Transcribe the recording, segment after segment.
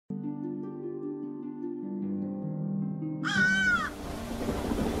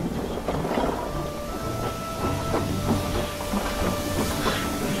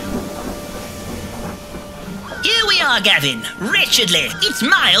are, Gavin. Wretchedly. It's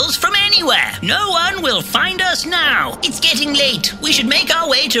miles from anywhere. No one will find us now. It's getting late. We should make our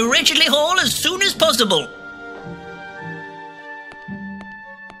way to Wretchedly Hall as soon as possible.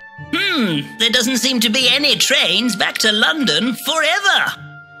 There doesn't seem to be any trains back to London forever.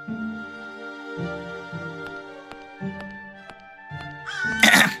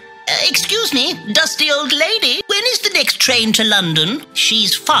 Excuse me, dusty old lady, when is the next train to London?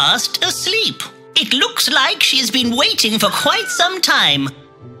 She's fast asleep. It looks like she has been waiting for quite some time.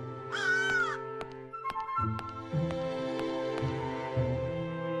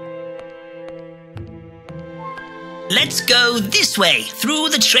 Let's go this way, through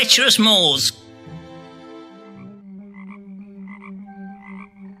the treacherous moors.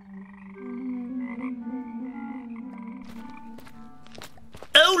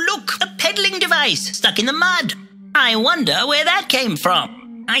 Oh, look, a peddling device stuck in the mud. I wonder where that came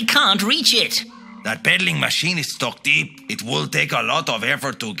from. I can't reach it. That peddling machine is stuck deep. It will take a lot of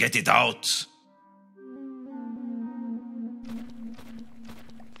effort to get it out.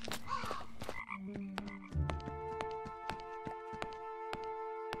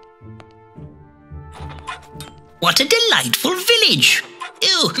 What a delightful village.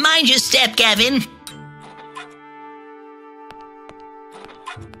 Ew, mind your step, Gavin.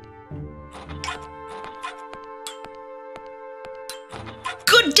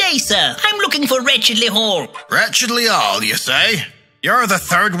 Good day, sir. I'm looking for Wretchedly Hall. Wretchedly Hall, you say? You're the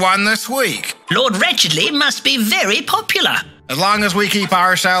third one this week. Lord Wretchedly must be very popular. As long as we keep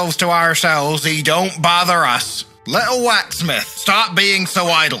ourselves to ourselves, he don't bother us. Little Waxsmith, stop being so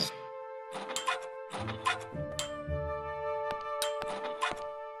idle.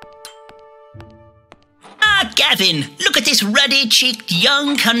 Gavin, look at this ruddy-cheeked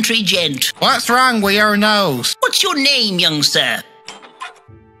young country gent. What's wrong with your nose? What's your name, young sir?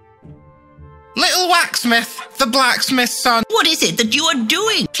 Little Waxsmith, the blacksmith's son. What is it that you are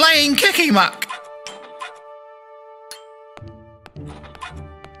doing? Playing kicky-muck.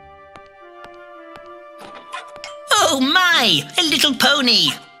 Oh my, a little pony.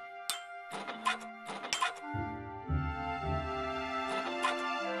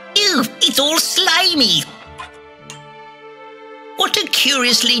 Ew, it's all slimy. What a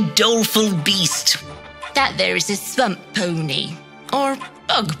curiously doleful beast. That there is a swamp pony, or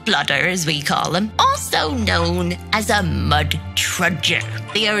bug bludder as we call him, also known as a mud trudger.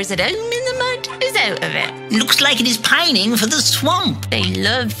 The air is at home in the mud, is out of it. Looks like it is pining for the swamp. They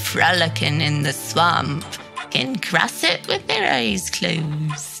love frolicking in the swamp, can cross it with their eyes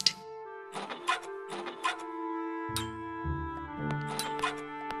closed.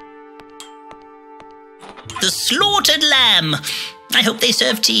 The slaughtered lamb. I hope they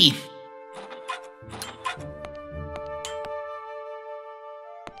serve tea.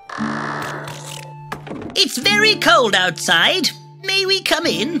 It's very cold outside. May we come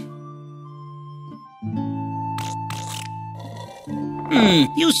in?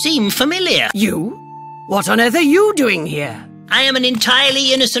 You seem familiar. You? What on earth are you doing here? I am an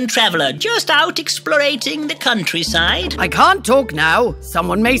entirely innocent traveller, just out explorating the countryside. I can't talk now.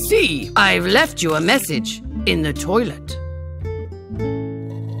 Someone may see. I've left you a message in the toilet.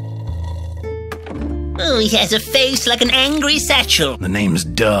 Oh, he has a face like an angry satchel. The name's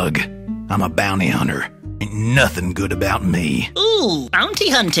Doug. I'm a bounty hunter. Ain't nothing good about me. Ooh, bounty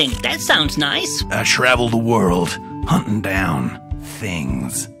hunting. That sounds nice. I travel the world, hunting down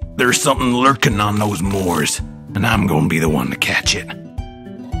things. There's something lurking on those moors, and I'm gonna be the one to catch it.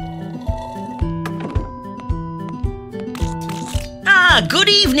 Ah, good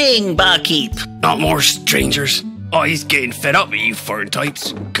evening, barkeep. Not more strangers. I's getting fed up with you foreign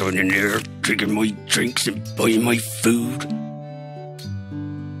types. Coming in here, drinking my drinks and buying my food.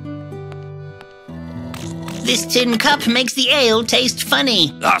 This tin cup makes the ale taste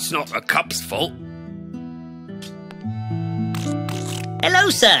funny. That's not the cup's fault. Hello,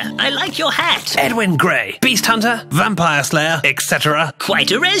 sir. I like your hat. Edwin Grey, beast hunter, vampire slayer, etc.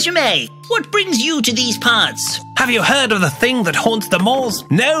 Quite a resume. What brings you to these parts? Have you heard of the thing that haunts the moors?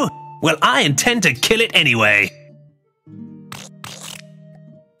 No? Well, I intend to kill it anyway.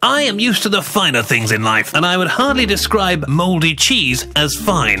 I am used to the finer things in life, and I would hardly describe mouldy cheese as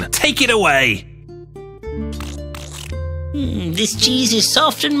fine. Take it away. This cheese is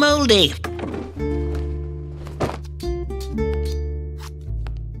soft and mouldy.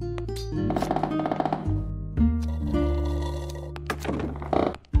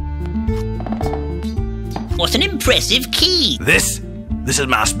 What an impressive key. This is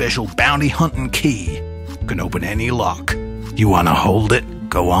my special bounty hunting key. Can open any lock. You wanna hold it?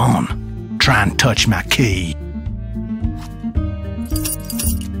 Go on. Try and touch my key.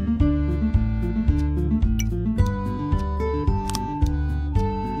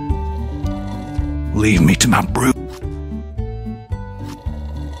 Leave me to my brew.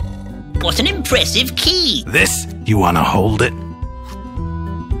 What an impressive key. This, you wanna hold it?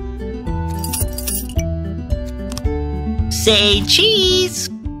 Say cheese.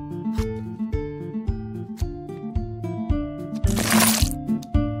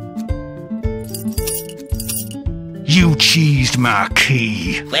 You cheesed my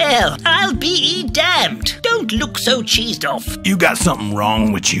key. Well, I'll be damned. Don't look so cheesed off. You got something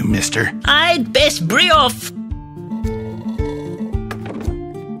wrong with you, mister. I'd best brie off.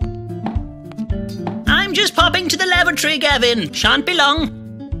 I'm just popping to the lavatory, Gavin. Shan't be long.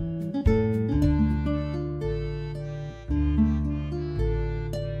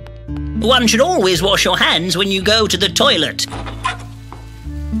 One should always wash your hands when you go to the toilet.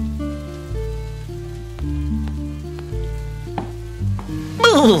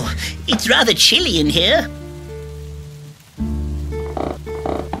 Ooh, it's rather chilly in here.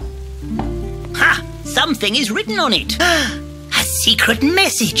 Ha! Something is written on it. A secret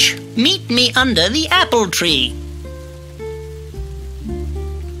message. Meet me under the apple tree.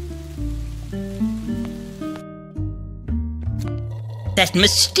 That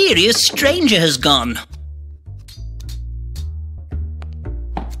mysterious stranger has gone.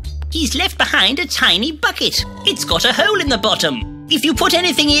 He's left behind a tiny bucket. It's got a hole in the bottom. If you put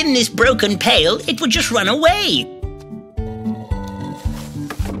anything in this broken pail, it would just run away.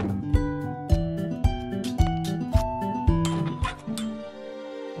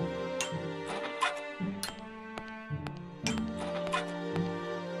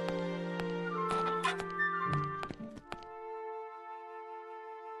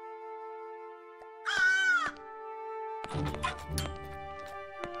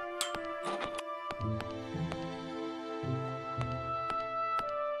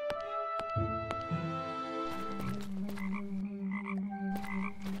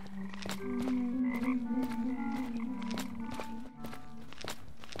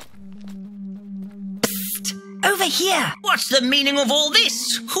 Over here! What's the meaning of all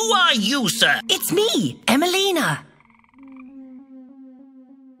this? Who are you, sir? It's me, Emelina.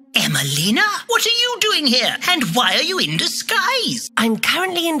 Emelina? What are you doing here? And why are you in disguise? I'm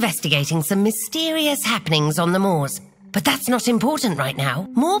currently investigating some mysterious happenings on the moors. But that's not important right now.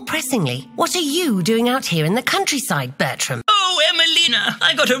 More pressingly, what are you doing out here in the countryside, Bertram? Oh, Emelina,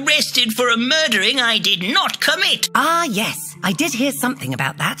 I got arrested for a murdering I did not commit. Ah, yes. I did hear something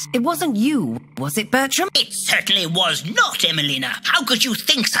about that. It wasn't you, was it, Bertram? It certainly was not, Emelina. How could you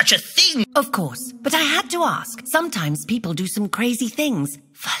think such a thing? Of course. But I had to ask. Sometimes people do some crazy things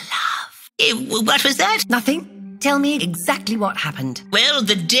for love. What was that? Nothing. Tell me exactly what happened. Well,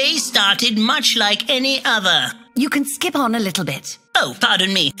 the day started much like any other. You can skip on a little bit. Oh,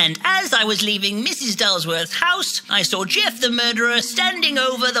 pardon me. And as I was leaving Mrs. Dulsworth's house, I saw Jeff the murderer standing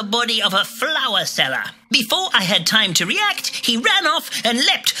over the body of a flower seller. Before I had time to react, he ran off and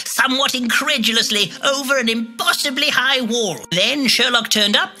leapt somewhat incredulously over an impossibly high wall. Then Sherlock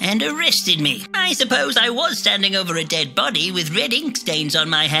turned up and arrested me. I suppose I was standing over a dead body with red ink stains on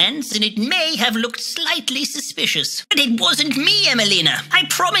my hands, and it may have looked slightly suspicious. But it wasn't me, Emelina. I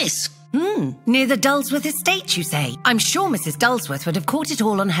promise. Near the Dulsworth estate, you say? I'm sure Mrs. Dulsworth would have caught it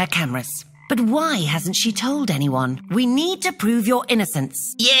all on her cameras. But why hasn't she told anyone? We need to prove your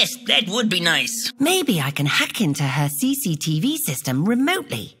innocence. Yes, that would be nice. Maybe I can hack into her CCTV system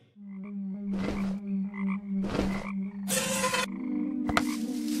remotely.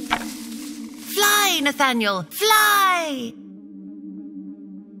 Fly, Nathaniel, fly!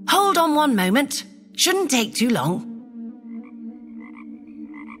 Hold on one moment. Shouldn't take too long.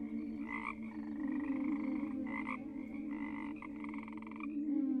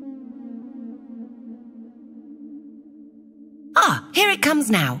 Ah, here it comes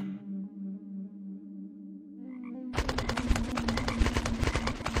now.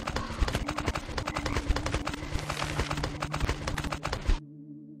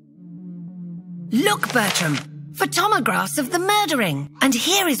 Look, Bertram, photographs of the murdering. And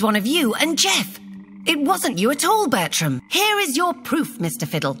here is one of you and Jeff. It wasn't you at all, Bertram. Here is your proof, Mr.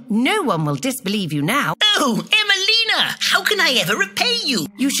 Fiddle. No one will disbelieve you now. Oh, Emelina! How can I ever repay you?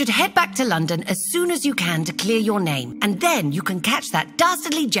 You should head back to London as soon as you can to clear your name. And then you can catch that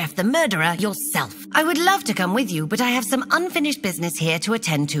dastardly Jeff the murderer yourself. I would love to come with you, but I have some unfinished business here to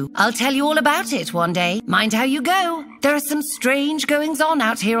attend to. I'll tell you all about it one day. Mind how you go. There are some strange goings-on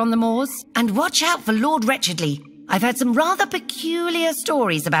out here on the moors. And watch out for Lord Wretchedly. I've heard some rather peculiar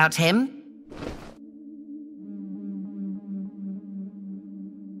stories about him.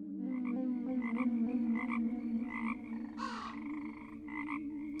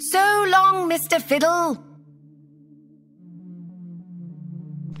 So long, Mr. Fiddle.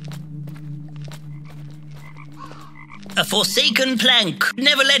 A forsaken plank.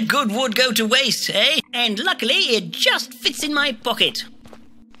 Never let good wood go to waste, eh? And luckily, it just fits in my pocket.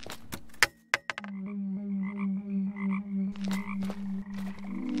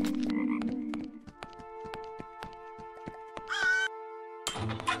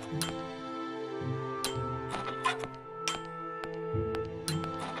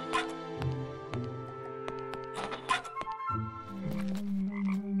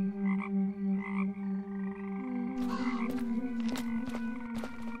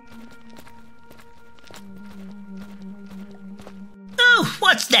 Oh,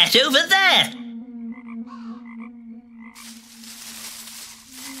 what's that over there?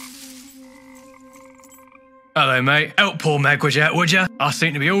 Hello, mate. Help poor Magwitch out, would ya? I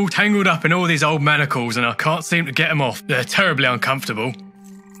seem to be all tangled up in all these old manacles and I can't seem to get them off. They're terribly uncomfortable.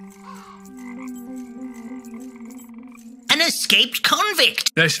 An escaped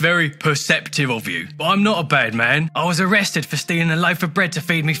convict. That's very perceptive of you. But I'm not a bad man. I was arrested for stealing a loaf of bread to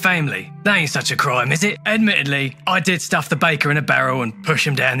feed me family. That ain't such a crime, is it? Admittedly, I did stuff the baker in a barrel and push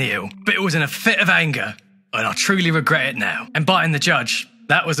him down the hill. But it was in a fit of anger. And I truly regret it now. And biting the judge,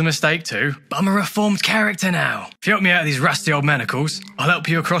 that was a mistake too. But I'm a reformed character now. If you help me out of these rusty old manacles, I'll help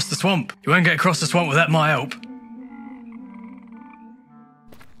you across the swamp. You won't get across the swamp without my help.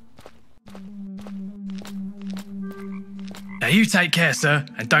 Now you take care, sir,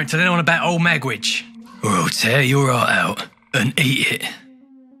 and don't tell anyone about old Magwitch, or I'll tear your heart out and eat it.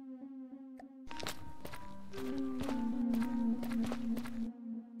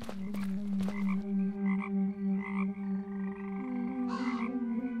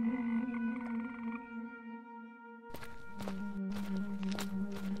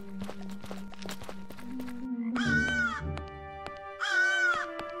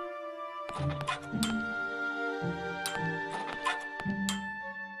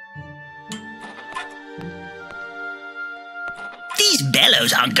 These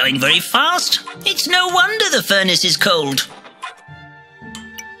bellows aren't going very fast. It's no wonder the furnace is cold.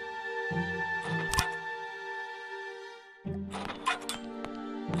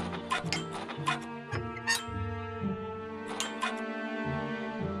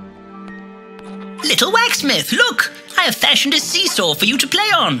 Little Waxsmith, look! I have fashioned a seesaw for you to play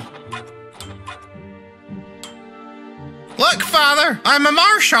on. Look, Father, I'm a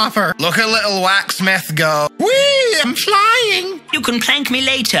marsh hopper. Look at little Waxsmith go. Whee, I'm flying. You can plank me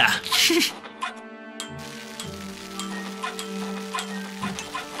later.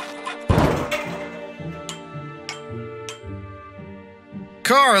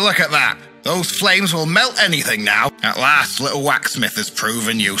 Cora, look at that. Those flames will melt anything now. At last, little Waxsmith has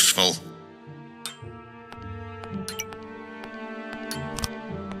proven useful.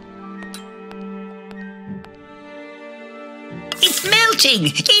 It's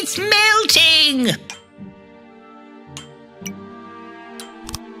melting! It's melting!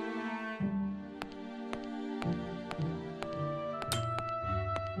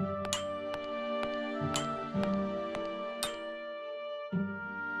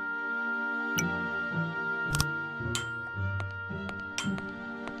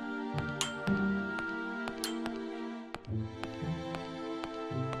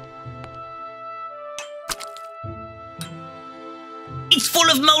 It's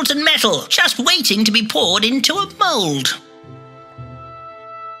full of molten metal, just waiting to be poured into a mold.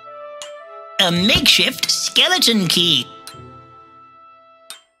 A makeshift skeleton key.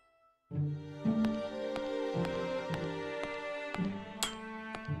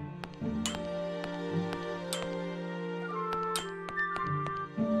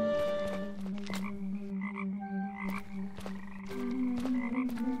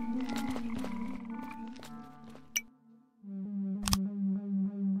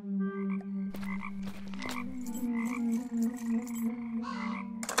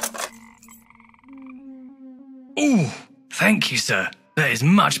 Ooh, thank you, sir. That is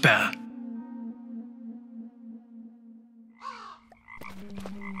much better.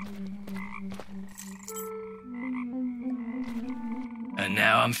 And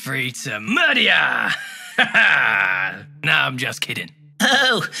now I'm free to murder ya! No, I'm just kidding.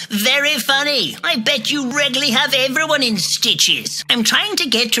 Oh, very funny. I bet you regularly have everyone in stitches. I'm trying to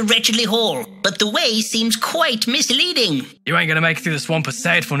get to Wretchedly Hall, but the way seems quite misleading. You ain't gonna make it through the swamp of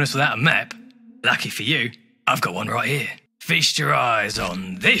sadfulness without a map. Lucky for you, I've got one right here. Feast your eyes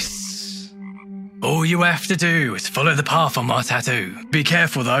on this. All you have to do is follow the path on my tattoo. Be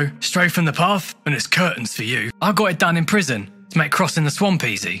careful though, stray from the path and it's curtains for you. I got it done in prison to make crossing the swamp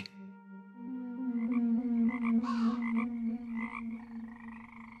easy.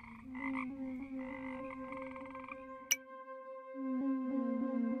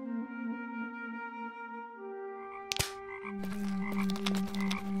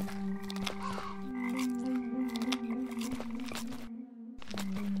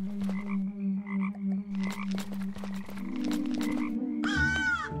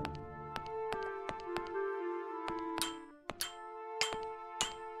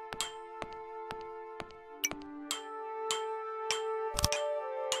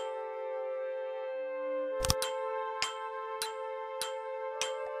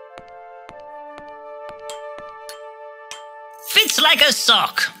 fits like a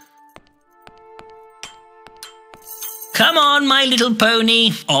sock. Come on, my little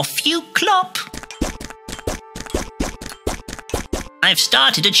pony. Off you clop. I've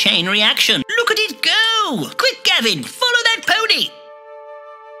started a chain reaction. Look at it go! Quick, Gavin, follow that pony!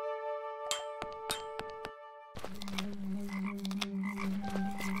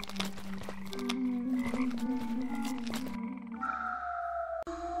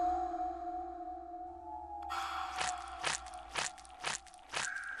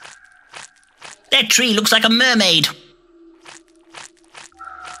 That tree looks like a mermaid.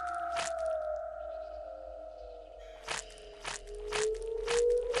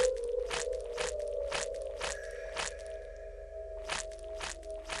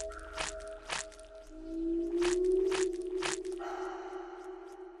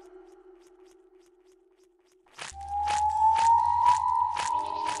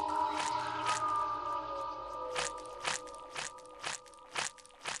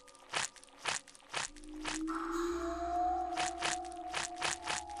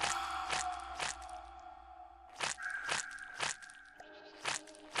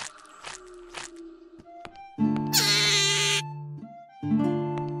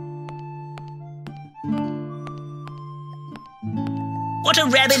 What a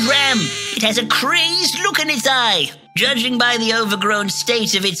rabid ram! It has a crazed look in its eye. Judging by the overgrown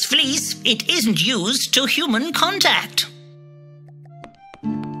state of its fleece, it isn't used to human contact.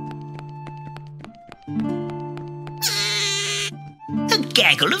 A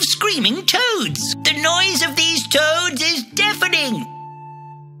gaggle of screaming toads. The noise of these toads is deafening.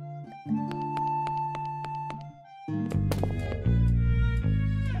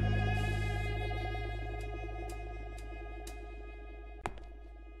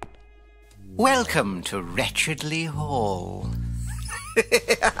 Welcome to Wretchedly Hall.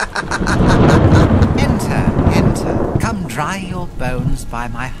 Enter. Come dry your bones by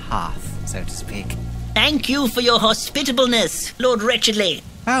my hearth, so to speak. Thank you for your hospitableness, Lord Wretchedly.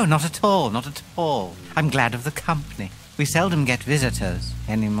 Oh, not at all. I'm glad of the company. We seldom get visitors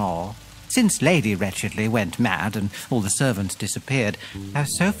anymore. Since Lady Wretchedly went mad and all the servants disappeared, I have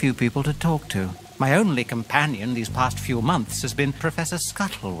so few people to talk to. My only companion these past few months has been Professor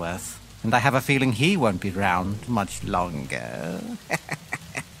Scuttleworth. And I have a feeling he won't be round much longer.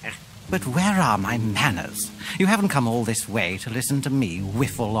 But where are my manners? You haven't come all this way to listen to me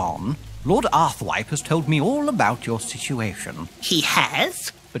whiffle on. Lord Arthwipe has told me all about your situation. He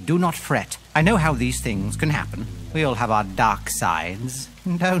has? But do not fret. I know how these things can happen. We all have our dark sides,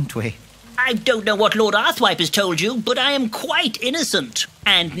 don't we? I don't know what Lord Arthwipe has told you, but I am quite innocent.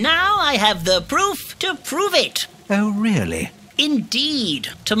 And now I have the proof to prove it. Oh, really? Indeed.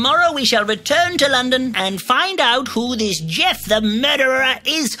 Tomorrow we shall return to London and find out who this Jeff the murderer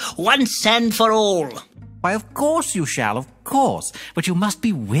is once and for all. Why, of course you shall, of course. But you must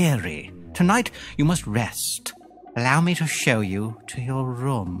be weary. Tonight you must rest. Allow me to show you to your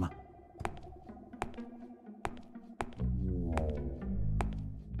room.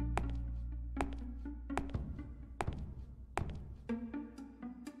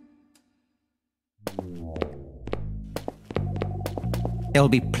 There will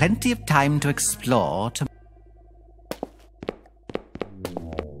be plenty of time to explore to...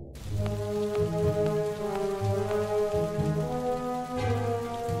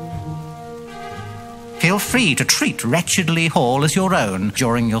 Feel free to treat Wretchedly Hall as your own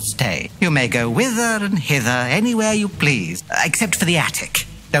during your stay. You may go whither and hither, anywhere you please, except for the attic.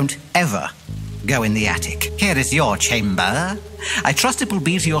 Don't ever go in the attic. Here is your chamber. I trust it will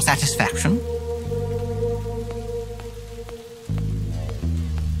be to your satisfaction.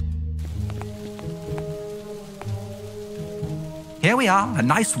 Here we are, a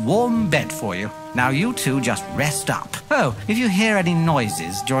nice warm bed for you. Now you two just rest up. Oh, if you hear any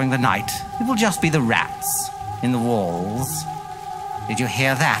noises during the night, it will just be the rats in the walls. Did you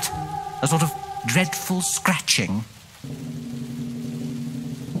hear that? A sort of dreadful scratching.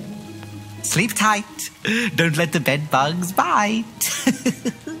 Sleep tight. Don't let the bed bugs bite.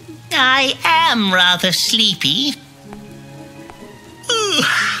 I am rather sleepy.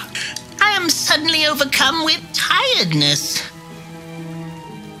 I am suddenly overcome with tiredness.